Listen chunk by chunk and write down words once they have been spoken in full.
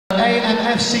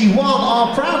AMFC 1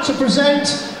 are proud to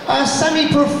present a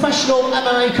semi-professional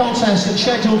MMA contest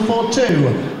scheduled for 2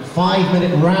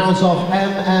 5-minute rounds of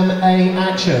MMA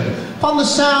action. Upon the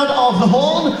sound of the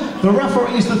horn, the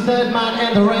referee is the third man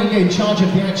in the ring in charge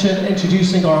of the action,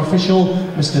 introducing our official,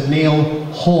 Mr. Nial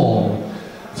Hall.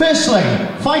 Firstly,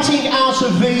 fighting out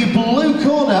of the blue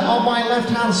corner on my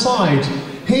left-hand side,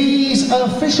 his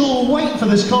official weight for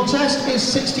this contest is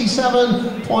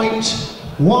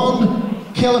 67.1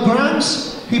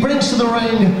 kilograms. He brings to the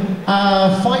ring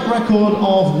a fight record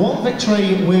of 1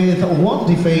 victory with 1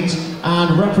 defeat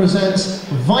and represents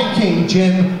Viking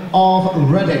Gym of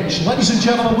Redditch. Ladies and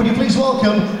gentlemen, would you please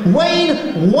welcome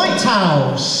Wayne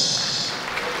Whitehouse.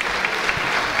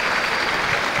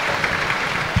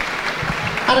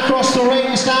 And across the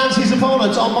ring stands his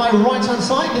opponent on my right-hand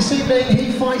side. This evening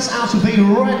he fights out of the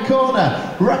red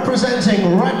corner,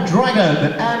 representing Red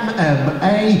Dragon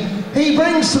MMA. He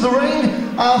brings to the ring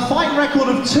a fight record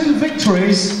of 2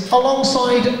 victories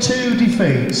alongside 2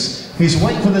 defeats. His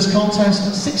weight for this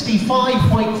contest,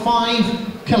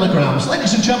 65.5 kilograms.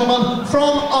 Ladies and gentlemen,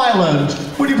 from Ireland,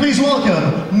 would you please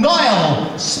welcome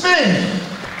Nial Smith.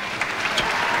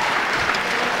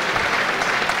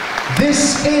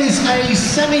 This is a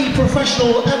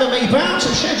semi-professional MMA bout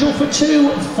scheduled for 2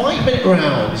 5-minute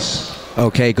rounds.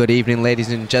 Okay, good evening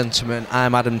ladies and gentlemen,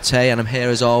 I'm Adam Tay and I'm here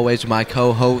as always with my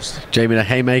co-host Jamie the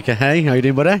Haymaker. Hey, how you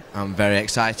doing, buddy? I'm very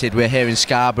excited. We're here in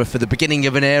Scarborough for the beginning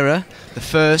of an era, the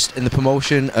first in the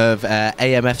promotion of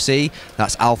AMFC,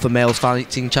 that's Alpha Males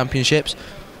Fighting Championships.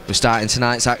 We're starting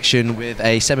tonight's action with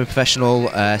a semi-professional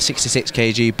 66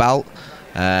 kg bout.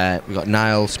 We've got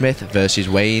Nial Smith versus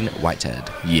Wayne Whitehead.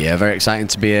 Yeah, very exciting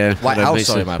to be here. Whitehouse,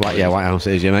 sorry, my yeah, Whitehouse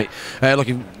is, yeah, mate.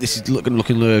 This is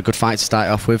looking a good fight to start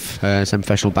off with,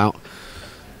 semi-professional bout.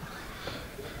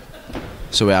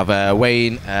 So we have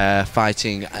Wayne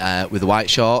fighting with the white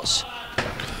shorts.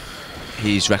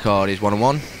 His record is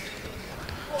 1-1.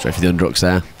 Straight for the underhooks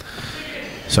there.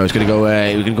 So it's going to go.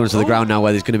 We're going to go into the ground now,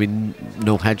 where there's going to be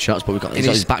no headshots, but he's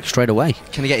got his back straight away.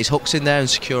 Can he get his hooks in there and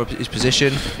secure his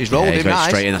position? He's rolled him nice.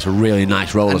 Straight in. That's a really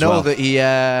nice roll as well. I know that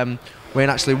Wayne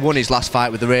actually won his last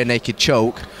fight with the rear naked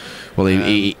choke. Well,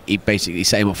 he basically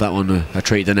set him up for that one a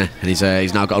treat, didn't he? And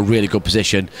he's now got a really good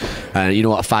position. And you know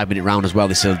what, a 5-minute round as well.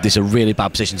 This is a really bad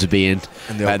position to be in.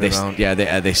 The opening round. Yeah,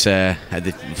 at the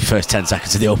first 10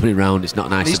 seconds of the opening round, it's not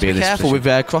nice to be in this position. He needs to be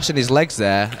careful with crossing his legs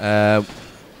there.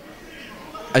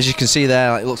 As you can see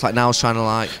there, it looks like Nial's trying to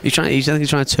I think he's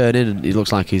trying to turn in, and he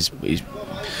looks like he's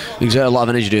exerted a lot of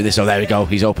energy doing this. So there we go.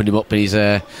 He's opened him up, and he's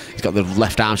got the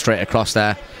left arm straight across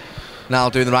there. Nial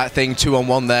doing the right thing,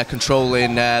 2-on-1 there,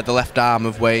 controlling the left arm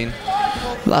of Wayne.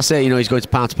 Well, that's it. You know, he's going to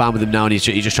pound with him now, and he's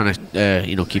just trying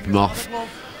to keep him off.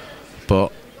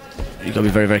 But you've got to be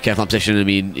very, very careful in that position. I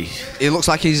mean, it looks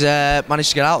like he's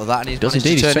managed to get out of that, and he does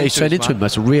indeed. He's turned into him.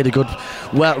 That's a really good,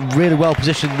 really well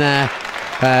positioned there.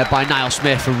 By Nial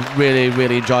Smith, and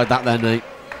really enjoyed that then, mate.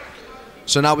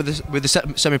 So now with the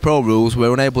semi-pro rules,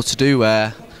 we're unable to do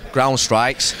ground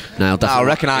strikes. Nial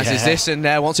recognises this and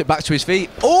wants it back to his feet.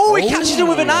 Oh, he catches him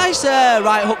with a nice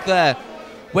right hook there.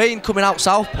 Wayne coming out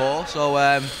southpaw, so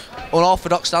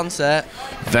unorthodox stance there.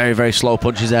 Very slow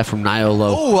punches there from Nial,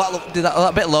 though. Oh, did that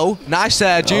a bit low. Nice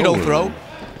judo throw.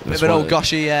 Bit of an old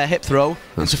goshy hip throw.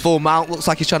 It's a full mount. Looks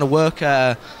like he's trying to work.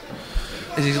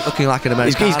 Is he looking like an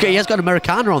Americana? He has got an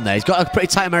Americana on there. He's got a pretty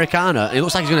tight Americana. It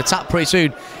looks like he's going to tap pretty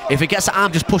soon. If he gets the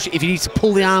arm, just push it. If he needs to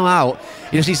pull the arm out,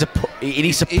 he just needs to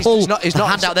pull the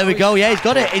hand out. There we go. Yeah, he's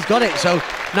got it. So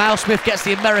Nial Smith gets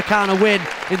the Americana win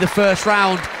in the first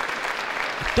round.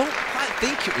 I don't quite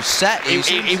think it was set.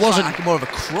 It wasn't like more of a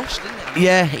crush, didn't it?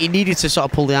 Yeah, he needed to sort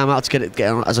of pull the arm out to get it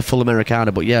on as a full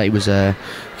Americana. But yeah, it was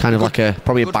kind of like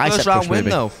probably a bicep first round push win,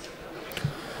 maybe. Though.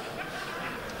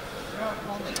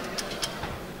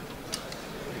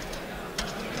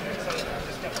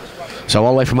 So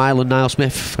all the way from Ireland, Nial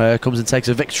Smith comes and takes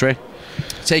a victory.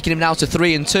 Taking him now to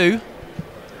 3-2.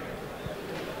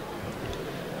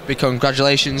 Big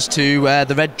congratulations to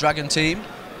the Red Dragon team.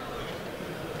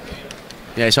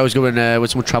 Yeah, it's always good when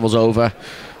someone travels over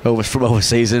from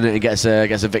overseas and gets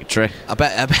a victory. I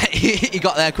bet he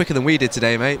got there quicker than we did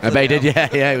today, mate. I bet he did,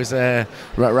 yeah. It was a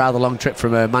rather long trip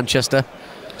from Manchester.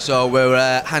 So we'll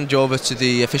hand you over to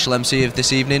the official MC of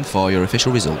this evening for your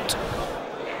official result.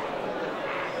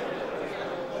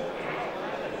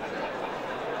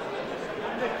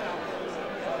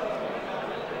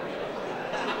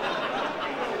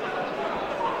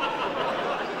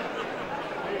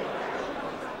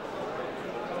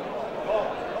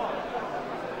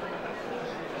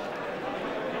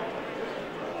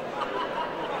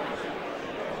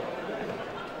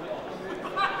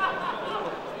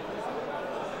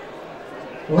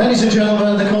 Ladies and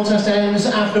gentlemen, the contest ends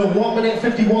after 1 minute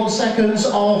 51 seconds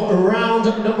of round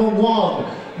number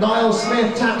 1. Niall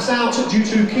Smith taps out due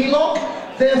to key lock.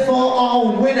 Therefore,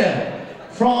 our winner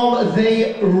from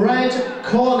the red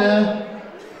corner,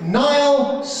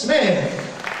 Niall Smith.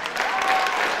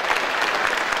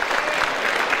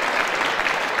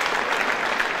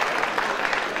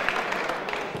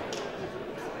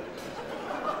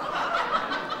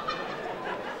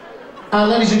 And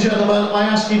ladies and gentlemen, I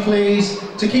ask you please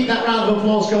to keep that round of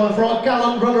applause going for our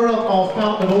gallant runner-up of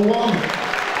bout number 1,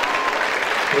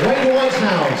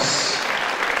 Whitehouse.